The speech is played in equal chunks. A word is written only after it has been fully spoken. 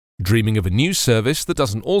Dreaming of a news service that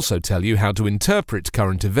doesn't also tell you how to interpret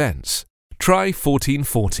current events? Try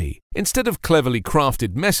 1440. Instead of cleverly crafted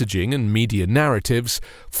messaging and media narratives,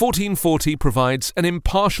 1440 provides an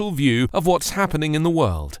impartial view of what's happening in the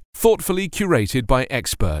world, thoughtfully curated by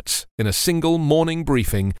experts in a single morning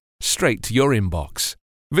briefing straight to your inbox.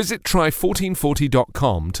 Visit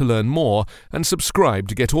try1440.com to learn more and subscribe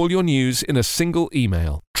to get all your news in a single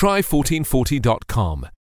email. Try1440.com.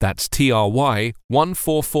 That's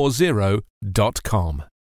try1440.com.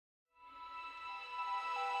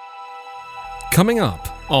 Coming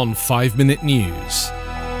up on 5 Minute News.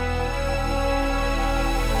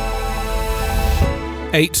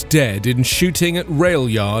 8 dead in shooting at rail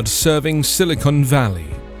yard serving Silicon Valley.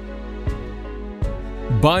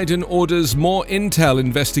 Biden orders more intel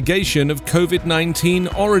investigation of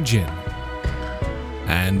COVID-19 origin.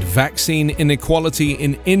 And vaccine inequality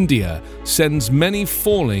in India sends many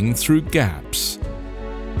falling through gaps.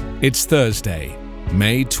 It's Thursday,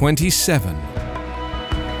 May 27.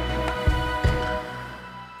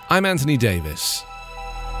 I'm Anthony Davis.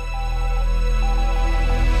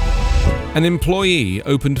 An employee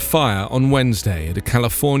opened fire on Wednesday at a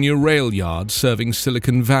California rail yard serving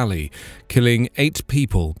Silicon Valley, killing 8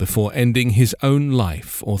 people before ending his own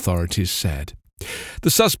life, authorities said. The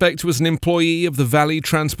suspect was an employee of the Valley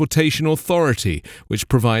Transportation Authority, which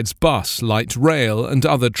provides bus, light rail, and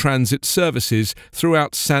other transit services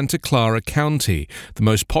throughout Santa Clara County, the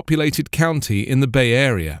most populated county in the Bay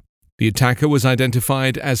Area. The attacker was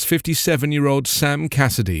identified as 57-year-old Sam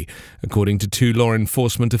Cassidy, according to 2 law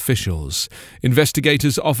enforcement officials.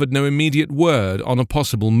 Investigators offered no immediate word on a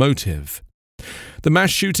possible motive. The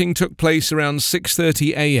mass shooting took place around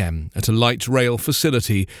 6:30 a.m. at a light rail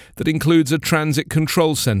facility that includes a transit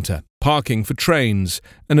control center, parking for trains,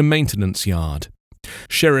 and a maintenance yard.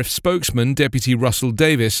 Sheriff spokesman Deputy Russell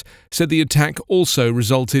Davis said the attack also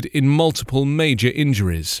resulted in multiple major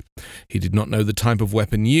injuries. He did not know the type of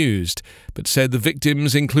weapon used, but said the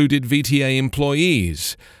victims included VTA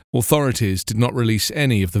employees. Authorities did not release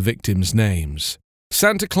any of the victims' names.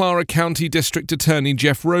 Santa Clara County District Attorney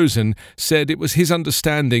Jeff Rosen said it was his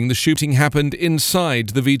understanding the shooting happened inside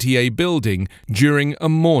the VTA building during a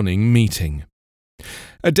morning meeting.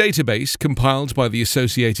 A database compiled by the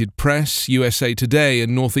Associated Press, USA Today,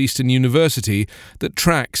 and Northeastern University that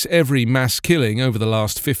tracks every mass killing over the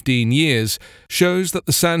last 15 years shows that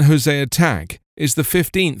the San Jose attack is the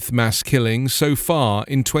 15th mass killing so far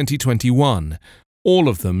in 2021, all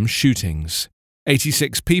of them shootings.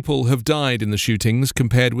 86 people have died in the shootings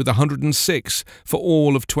compared with 106 for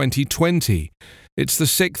all of 2020. It's the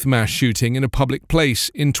 6th mass shooting in a public place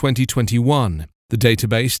in 2021. The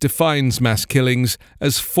database defines mass killings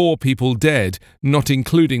as 4 people dead, not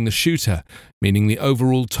including the shooter, meaning the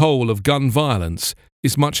overall toll of gun violence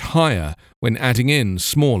is much higher when adding in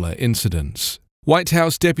smaller incidents. White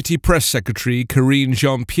House Deputy Press Secretary Karine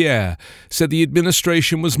Jean-Pierre said the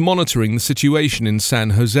administration was monitoring the situation in San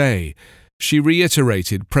Jose. She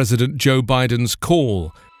reiterated President Joe Biden's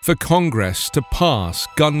call for Congress to pass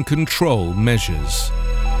gun control measures.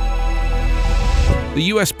 The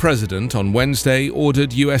U.S. President on Wednesday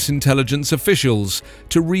ordered U.S. intelligence officials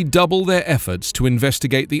to redouble their efforts to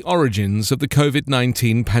investigate the origins of the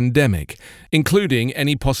COVID-19 pandemic, including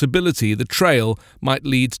any possibility the trail might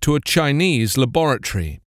lead to a Chinese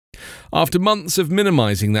laboratory. After months of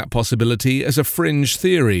minimizing that possibility as a fringe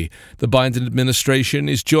theory, the Biden administration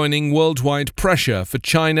is joining worldwide pressure for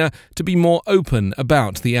China to be more open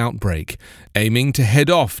about the outbreak, aiming to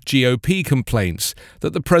head off GOP complaints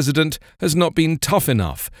that the president has not been tough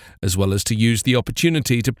enough, as well as to use the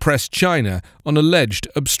opportunity to press China on alleged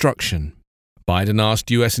obstruction. Biden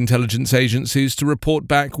asked U.S. intelligence agencies to report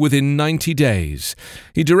back within 90 days.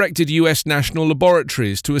 He directed U.S. national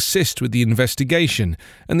laboratories to assist with the investigation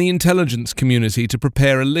and the intelligence community to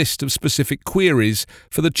prepare a list of specific queries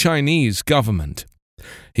for the Chinese government.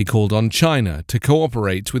 He called on China to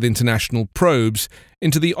cooperate with international probes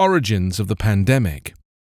into the origins of the pandemic.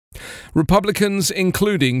 Republicans,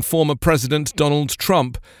 including former President Donald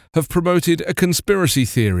Trump, have promoted a conspiracy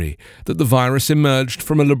theory that the virus emerged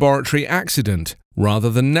from a laboratory accident rather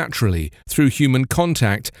than naturally through human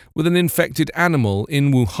contact with an infected animal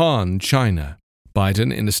in Wuhan, China.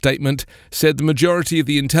 Biden, in a statement, said the majority of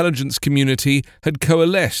the intelligence community had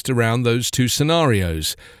coalesced around those 2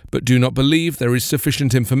 scenarios, but do not believe there is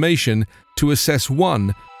sufficient information to assess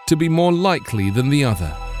one to be more likely than the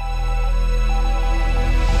other.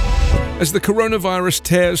 As the coronavirus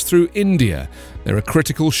tears through India, there are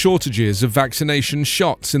critical shortages of vaccination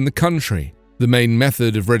shots in the country. The main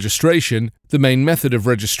method of registration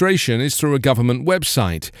is through a government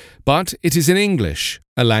website, but it is in English,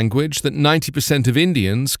 a language that 90% of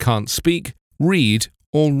Indians can't speak, read,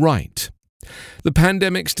 or write. The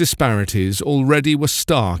pandemic's disparities already were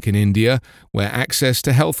stark in India, where access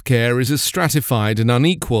to healthcare is as stratified and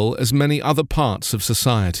unequal as many other parts of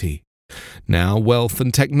society. Now wealth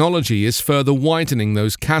and technology is further widening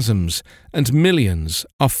those chasms, and millions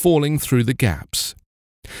are falling through the gaps.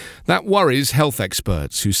 That worries health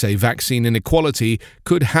experts who say vaccine inequality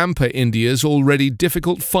could hamper India's already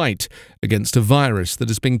difficult fight against a virus that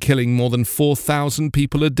has been killing more than 4,000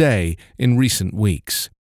 people a day in recent weeks.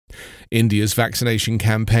 India's vaccination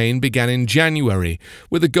campaign began in January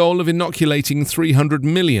with a goal of inoculating 300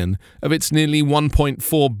 million of its nearly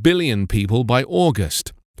 1.4 billion people by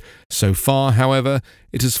August. So far, however,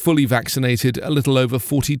 it has fully vaccinated a little over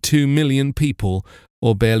 42 million people,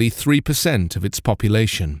 or barely 3% of its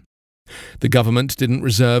population. The government didn't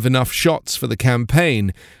reserve enough shots for the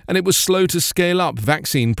campaign, and it was slow to scale up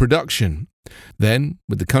vaccine production. Then,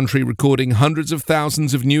 with the country recording hundreds of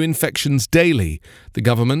thousands of new infections daily, the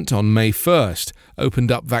government on May 1st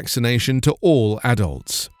opened up vaccination to all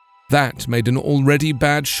adults. That made an already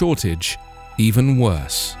bad shortage even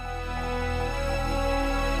worse.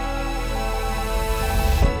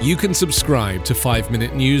 You can subscribe to 5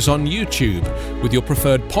 Minute News on YouTube with your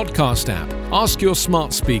preferred podcast app. Ask your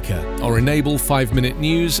smart speaker or enable 5 Minute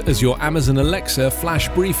News as your Amazon Alexa flash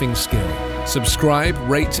briefing skill. Subscribe,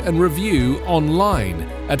 rate and review online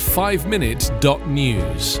at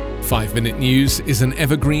 5minute.news. 5 Minute News is an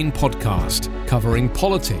evergreen podcast covering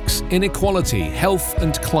politics, inequality, health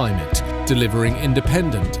and climate, delivering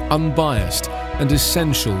independent, unbiased and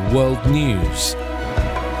essential world news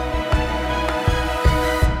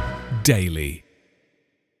daily.